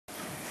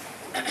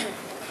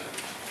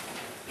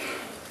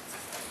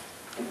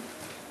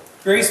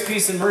Grace,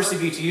 peace, and mercy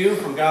be to you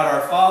from God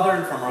our Father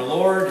and from our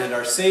Lord and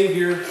our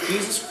Savior,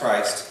 Jesus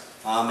Christ.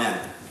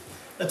 Amen.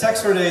 The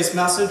text for today's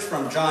message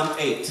from John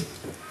 8.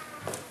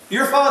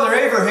 Your father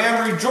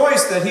Abraham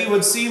rejoiced that he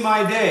would see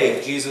my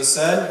day, Jesus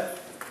said.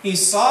 He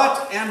saw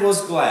it and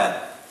was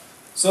glad.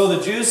 So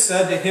the Jews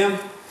said to him,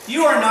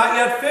 You are not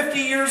yet 50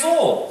 years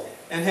old,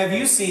 and have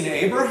you seen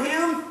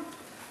Abraham?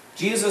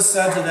 Jesus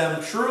said to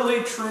them,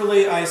 Truly,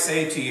 truly, I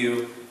say to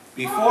you,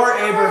 before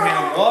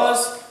Abraham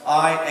was,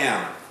 I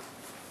am.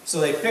 So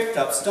they picked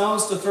up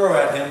stones to throw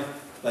at him,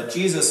 but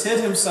Jesus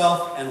hid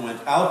himself and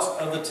went out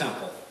of the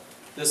temple.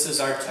 This is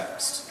our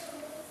text.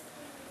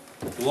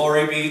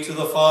 Glory be to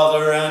the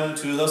Father, and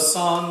to the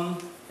Son,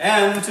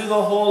 and to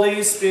the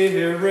Holy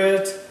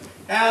Spirit,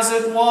 as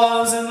it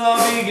was in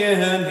the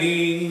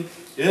beginning,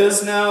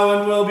 is now,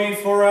 and will be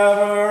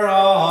forever.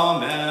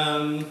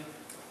 Amen.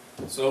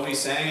 So we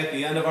sang at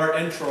the end of our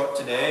intro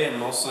today, and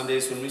most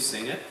Sundays when we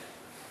sing it.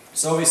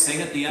 So we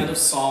sing at the end of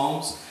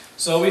Psalms.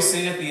 So we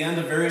sing at the end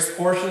of various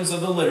portions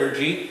of the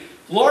liturgy.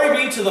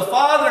 Glory be to the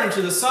Father, and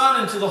to the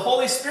Son, and to the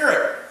Holy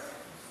Spirit.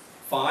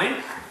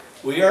 Fine.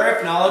 We are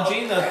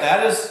acknowledging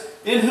that is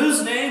in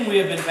whose name we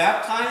have been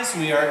baptized.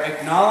 We are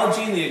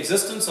acknowledging the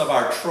existence of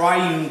our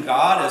triune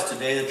God, as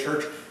today the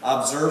church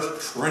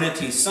observes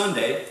Trinity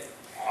Sunday.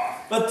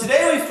 But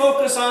today we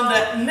focus on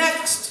that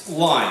next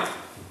line.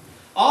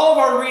 All of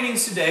our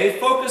readings today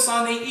focus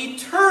on the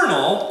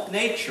eternal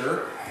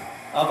nature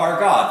of our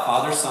God,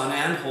 Father, Son,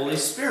 and Holy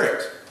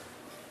Spirit.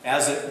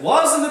 As it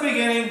was in the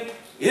beginning,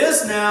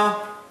 is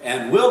now,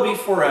 and will be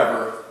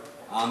forever.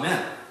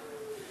 Amen.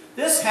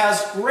 This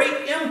has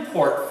great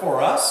import for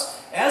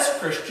us as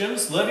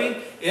Christians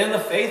living in the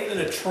faith in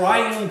a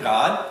triune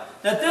God,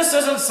 that this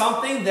isn't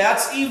something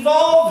that's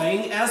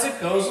evolving as it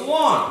goes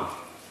along.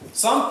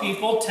 Some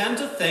people tend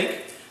to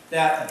think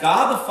that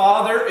God the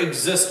Father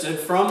existed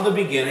from the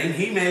beginning.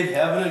 He made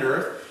heaven and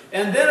earth.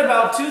 And then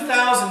about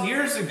 2,000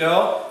 years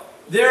ago,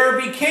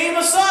 there became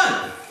a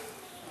Son.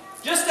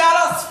 Just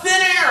out of thin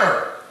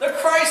air, the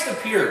Christ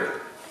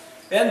appeared.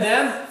 And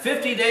then,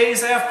 50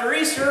 days after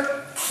Easter,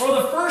 for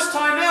the first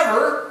time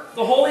ever,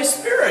 the Holy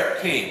Spirit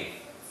came.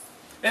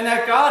 And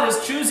that God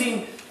is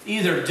choosing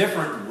either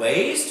different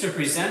ways to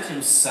present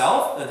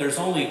himself, that there's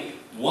only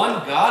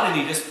one God and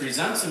he just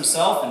presents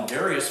himself in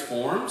various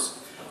forms,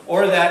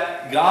 or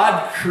that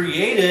God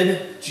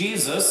created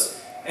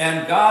Jesus,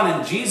 and God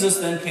and Jesus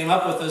then came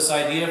up with this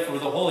idea for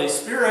the Holy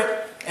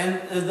Spirit,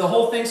 and the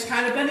whole thing's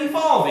kind of been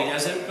evolving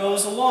as it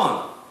goes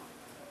along.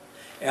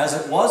 As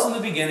it was in the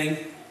beginning,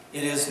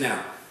 it is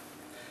now.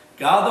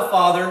 God the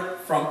Father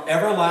from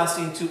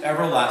everlasting to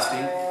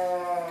everlasting.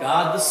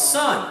 God the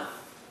Son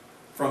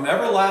from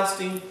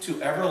everlasting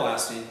to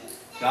everlasting.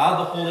 God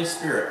the Holy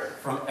Spirit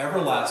from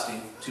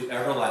everlasting to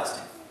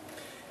everlasting.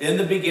 In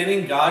the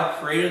beginning,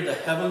 God created the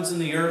heavens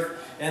and the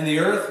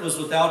earth was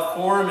without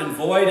form and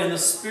void, and the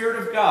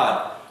Spirit of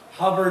God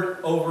hovered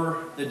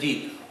over the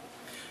deep.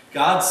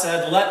 God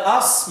said, Let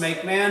us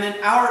make man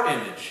in our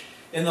image.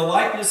 In the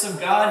likeness of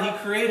God, he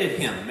created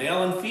him.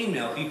 Male and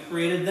female, he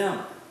created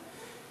them.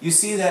 You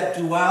see that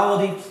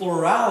duality,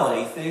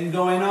 plurality thing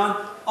going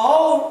on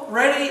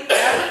already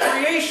at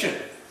creation.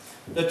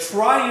 The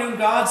triune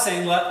God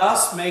saying, Let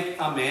us make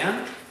a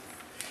man.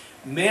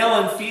 Male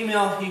and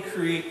female, he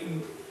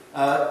created.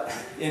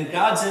 In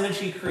God's image,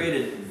 he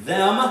created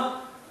them.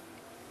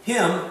 He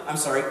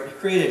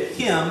created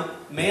him.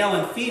 Male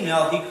and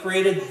female, he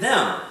created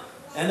them.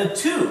 And the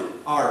two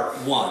are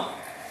one,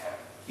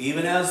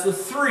 even as the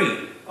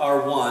three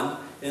are one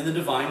in the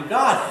divine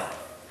Godhead.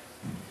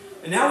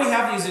 And now we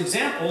have these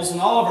examples in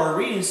all of our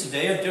readings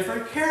today of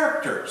different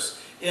characters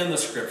in the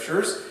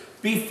Scriptures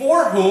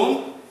before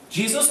whom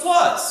Jesus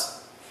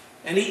was.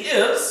 And he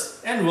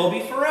is and will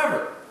be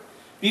forever.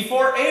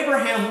 Before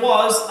Abraham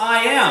was,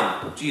 I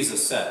am,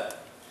 Jesus said.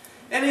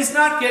 And he's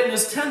not getting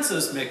his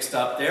tenses mixed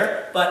up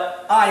there,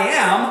 but I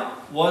am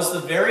was the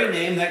very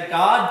name that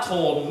God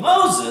told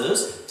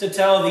Moses to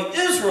tell the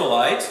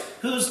Israelites,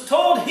 who's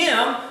told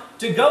him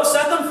to go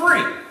set them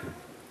free.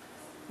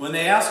 When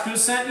they ask who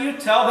sent you,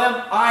 tell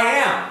them, I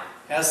am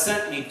has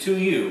sent me to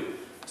you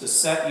to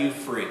set you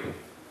free.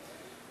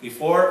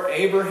 Before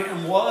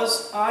Abraham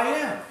was, I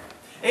am.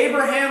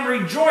 Abraham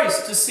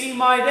rejoiced to see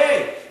my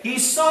day. He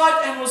saw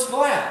it and was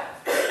glad.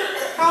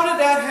 How did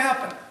that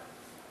happen?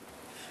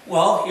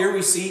 Well, here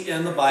we see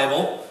in the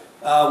Bible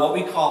what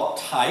we call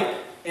type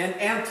and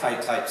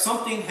antitype.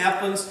 Something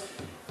happens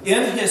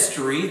in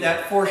history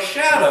that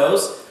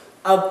foreshadows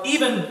an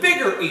even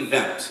bigger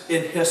event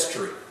in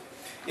history.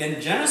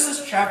 In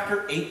Genesis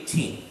chapter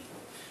 18,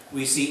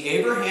 we see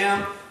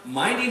Abraham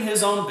minding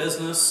his own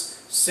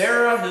business.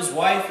 Sarah, his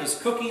wife, is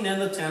cooking in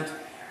the tent.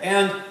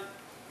 And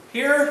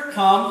here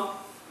come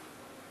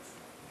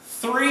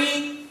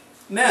 3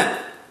 men.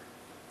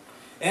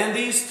 And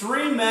these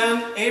 3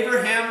 men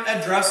Abraham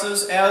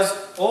addresses as,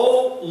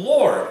 O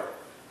Lord,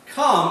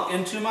 come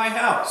into my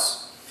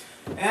house.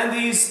 And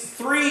these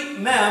 3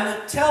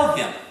 men tell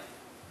him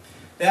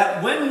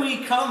that when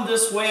we come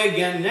this way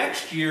again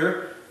next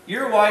year,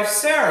 your wife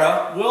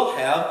Sarah will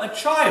have a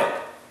child.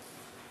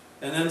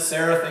 And then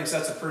Sarah thinks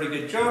that's a pretty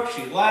good joke.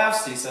 She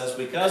laughs. He says,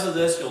 because of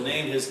this, you'll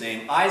name his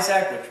name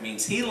Isaac, which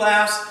means he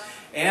laughs.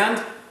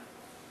 And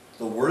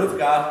the word of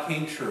God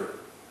came true.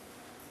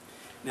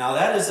 Now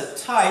that is a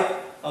type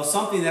of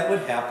something that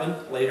would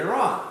happen later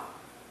on.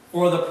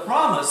 For the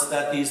promise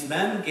that these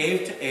men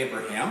gave to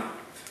Abraham,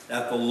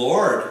 that the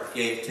Lord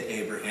gave to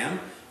Abraham,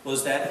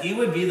 was that he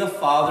would be the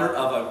father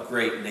of a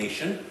great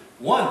nation,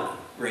 one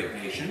great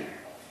nation,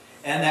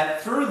 and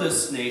that through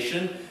this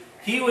nation,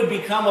 he would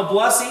become a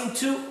blessing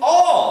to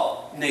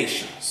all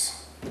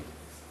nations.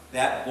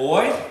 That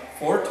boy,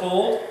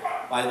 foretold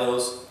by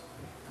those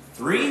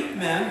three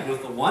men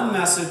with the one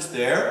message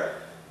there,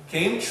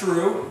 came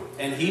true,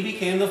 and he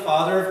became the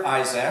father of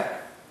Isaac.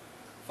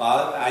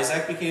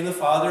 Isaac became the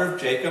father of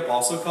Jacob,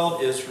 also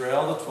called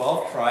Israel, the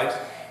 12 tribes,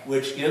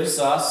 which gives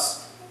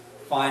us,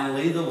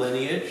 finally, the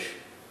lineage.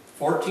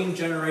 14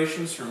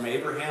 generations from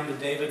Abraham to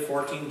David,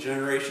 14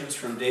 generations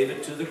from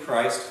David to the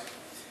Christ.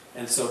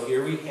 And so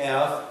here we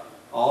have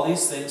all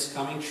these things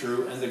coming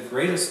true, and the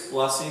greatest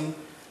blessing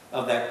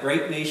of that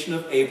great nation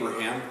of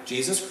Abraham,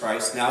 Jesus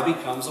Christ, now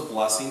becomes a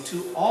blessing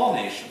to all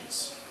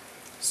nations.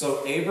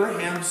 So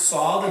Abraham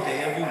saw the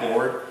day of the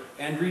Lord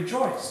and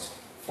rejoiced.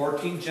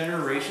 14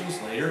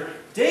 generations later,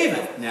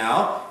 David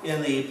now,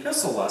 in the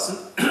epistle lesson,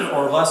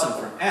 or lesson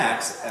from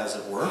Acts, as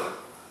it were,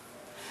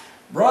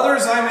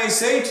 brothers, I may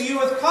say to you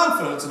with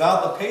confidence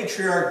about the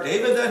patriarch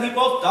David that he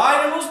both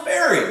died and was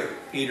buried,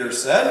 Peter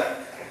said.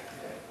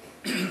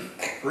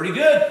 Pretty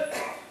good.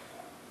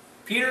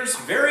 Peter's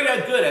very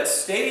good at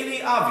stating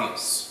the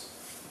obvious.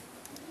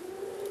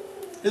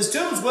 His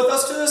tomb's with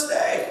us to this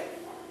day.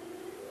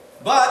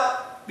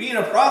 But, being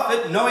a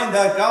prophet, knowing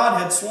that God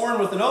had sworn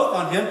with an oath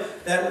on him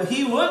that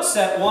he would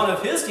set one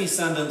of his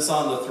descendants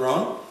on the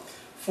throne,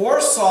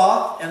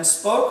 foresaw and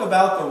spoke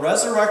about the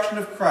resurrection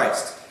of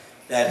Christ,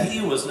 that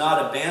he was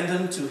not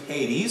abandoned to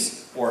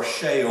Hades or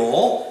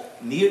Sheol,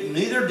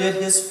 neither did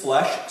his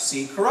flesh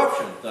see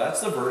corruption.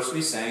 That's the verse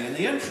we sang in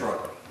the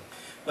intro.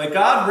 But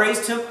God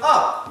raised him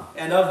up,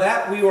 and of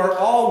that we are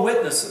all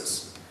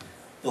witnesses.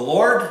 The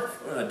Lord,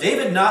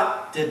 David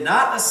did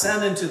not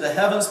ascend into the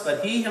heavens,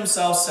 but he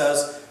himself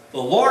says, the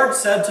Lord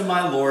said to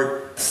my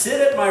Lord, sit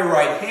at my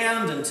right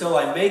hand until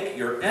I make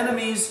your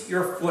enemies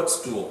your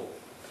footstool.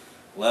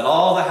 Let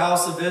all the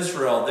house of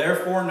Israel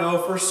therefore know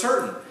for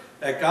certain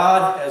that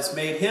God has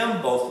made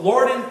him both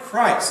Lord and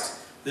Christ,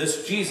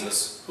 this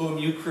Jesus whom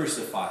you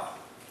crucified.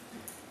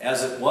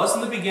 As it was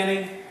in the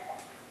beginning,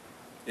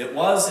 it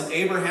was in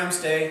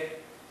Abraham's day,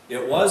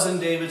 it was in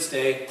David's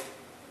day,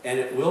 and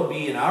it will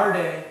be in our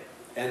day,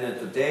 and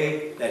at the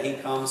day that he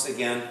comes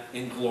again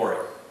in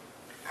glory.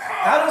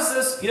 How does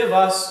this give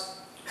us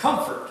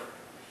comfort?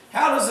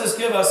 How does this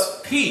give us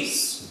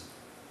peace?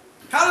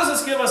 How does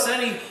this give us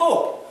any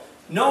hope?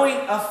 Knowing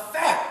a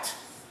fact.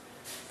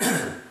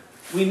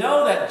 We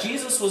know that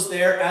Jesus was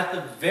there at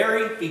the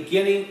very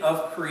beginning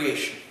of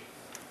creation.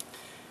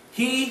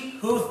 He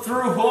through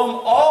whom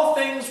all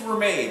things were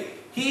made,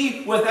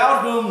 he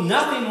without whom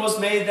nothing was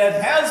made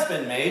that has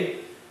been made,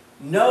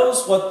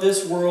 knows what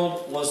this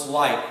world was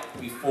like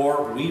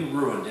before we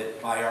ruined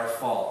it by our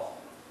fall.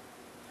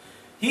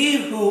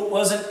 He who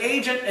was an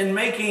agent in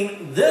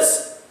making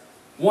this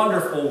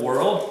wonderful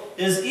world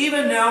is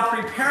even now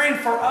preparing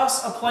for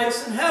us a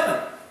place in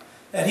heaven,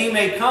 that he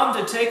may come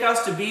to take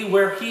us to be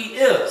where he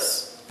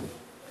is.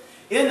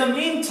 In the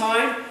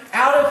meantime,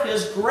 out of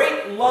his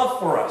great love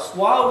for us,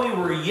 while we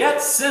were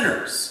yet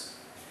sinners,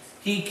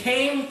 he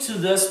came to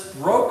this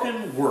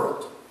broken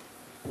world,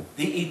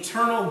 the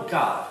eternal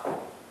God,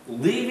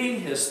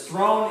 leaving his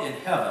throne in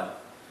heaven,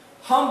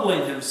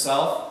 humbling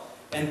himself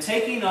and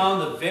taking on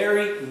the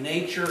very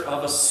nature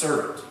of a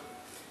servant.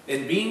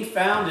 In being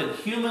found in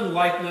human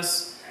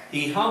likeness,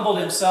 he humbled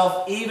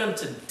himself even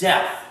to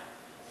death,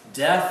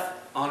 death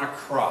on a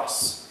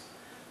cross.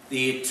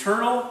 The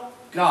eternal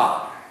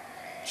God,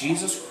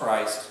 Jesus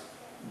Christ,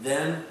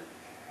 then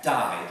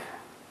died.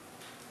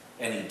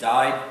 And he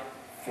died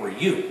for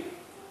you.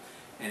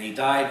 And he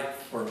died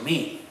for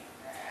me.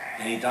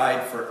 And he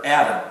died for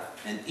Adam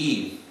and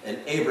Eve and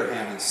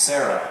Abraham and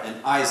Sarah and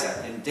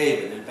Isaac and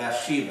David and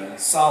Bathsheba and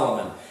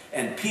Solomon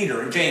and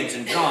Peter and James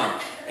and John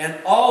and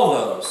all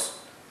those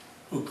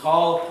who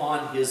call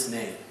upon his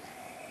name.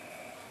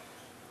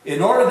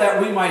 In order that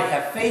we might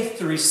have faith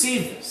to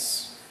receive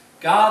this,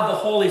 God the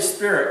Holy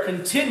Spirit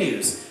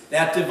continues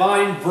that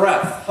divine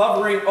breath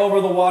hovering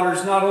over the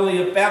waters, not only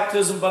of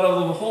baptism but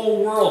of the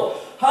whole world,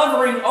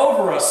 hovering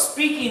over us,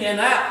 speaking in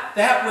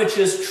that which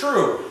is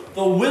true,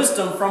 the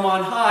wisdom from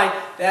on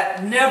high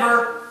that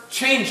never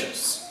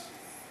changes.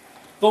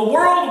 The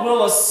world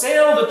will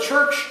assail the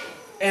church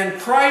and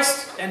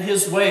Christ and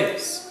his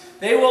ways.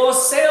 They will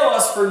assail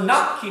us for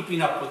not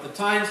keeping up with the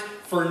times,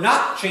 for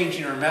not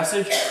changing our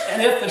message,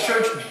 and if the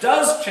church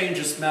does change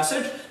its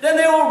message, then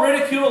they will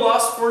ridicule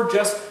us for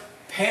just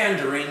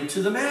pandering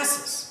to the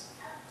masses.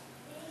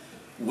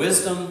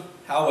 Wisdom,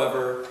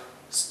 however,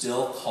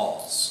 still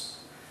calls.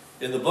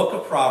 In the book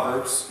of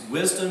Proverbs,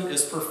 wisdom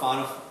is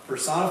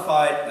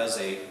personified as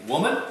a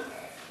woman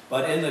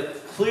But it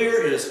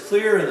is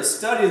clear in the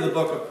study of the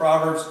book of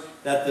Proverbs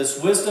that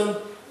this wisdom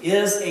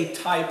is a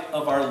type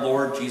of our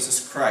Lord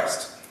Jesus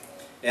Christ.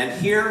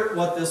 And hear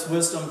what this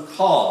wisdom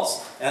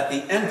calls at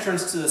the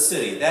entrance to the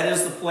city. That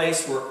is the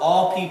place where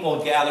all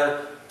people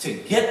gather to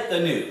get the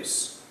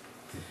news.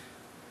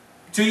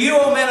 To you,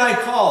 O men, I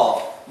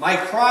call. My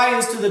cry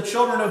is to the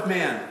children of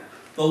man.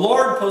 The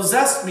Lord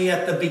possessed me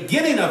at the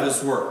beginning of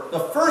his work, the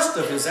first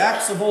of his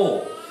acts of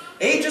old.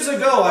 Ages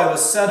ago I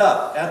was set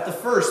up at the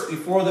first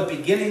before the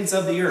beginnings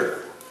of the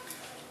earth.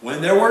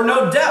 When there were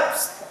no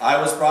depths, I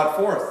was brought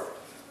forth.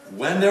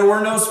 When there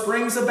were no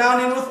springs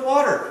abounding with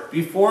water,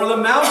 before the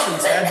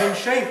mountains had been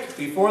shaped,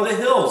 before the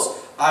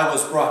hills, I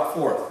was brought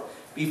forth.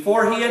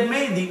 Before he had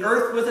made the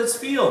earth with its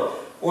field,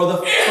 or the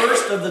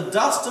first of the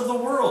dust of the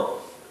world.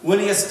 When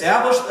he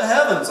established the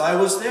heavens, I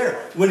was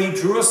there. When he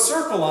drew a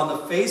circle on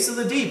the face of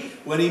the deep.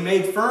 When he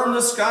made firm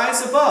the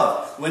skies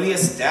above. When he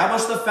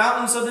established the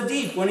fountains of the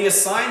deep. When he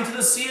assigned to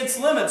the sea its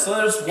limits, so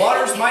that its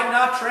waters might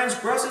not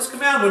transgress his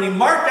command. When he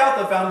marked out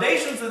the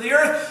foundations of the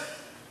earth,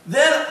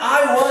 then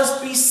I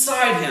was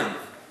beside him,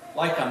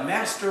 like a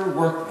master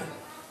workman.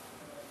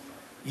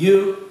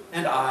 You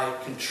and I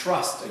can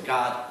trust a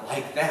God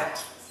like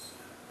that.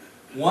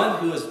 One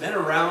who has been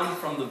around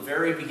from the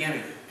very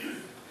beginning,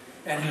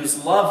 and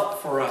whose love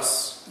for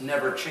us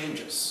never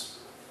changes,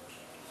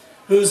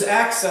 whose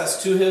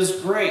access to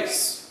his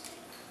grace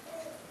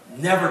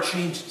never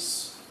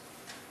changes,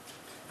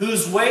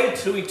 whose way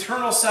to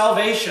eternal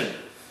salvation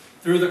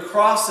through the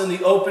cross and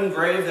the open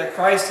grave that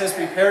Christ has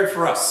prepared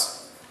for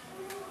us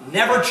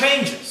never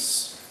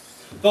changes.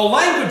 The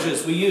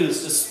languages we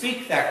use to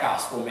speak that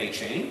gospel may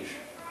change.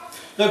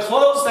 The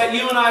clothes that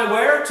you and I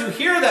wear to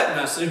hear that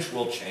message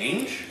will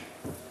change.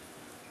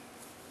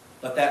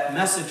 But that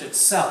message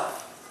itself,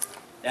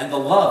 and the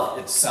love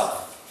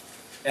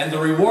itself, and the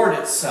reward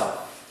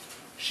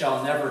itself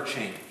shall never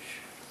change.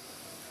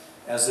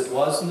 As it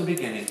was in the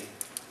beginning,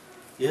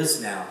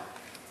 is now,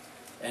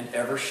 and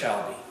ever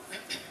shall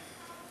be.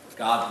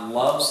 God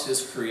loves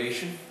his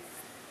creation.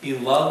 He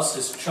loves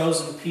his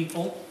chosen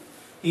people.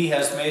 He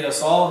has made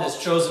us all his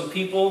chosen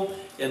people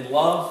in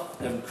love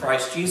in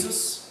Christ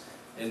Jesus.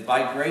 And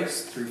by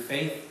grace, through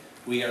faith,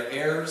 we are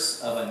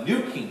heirs of a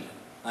new kingdom,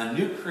 a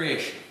new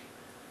creation,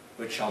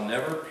 which shall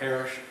never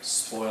perish,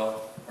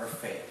 spoil, or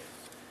fade.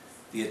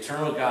 The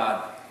eternal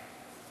God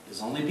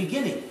is only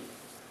beginning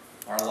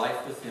our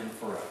life with him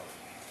forever.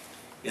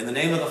 In the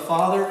name of the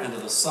Father, and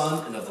of the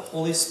Son, and of the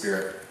Holy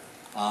Spirit.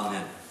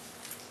 Amen.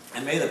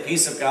 And may the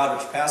peace of God,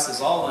 which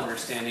passes all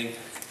understanding,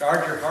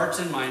 guard your hearts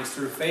and minds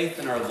through faith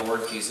in our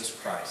Lord Jesus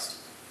Christ.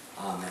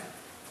 Amen.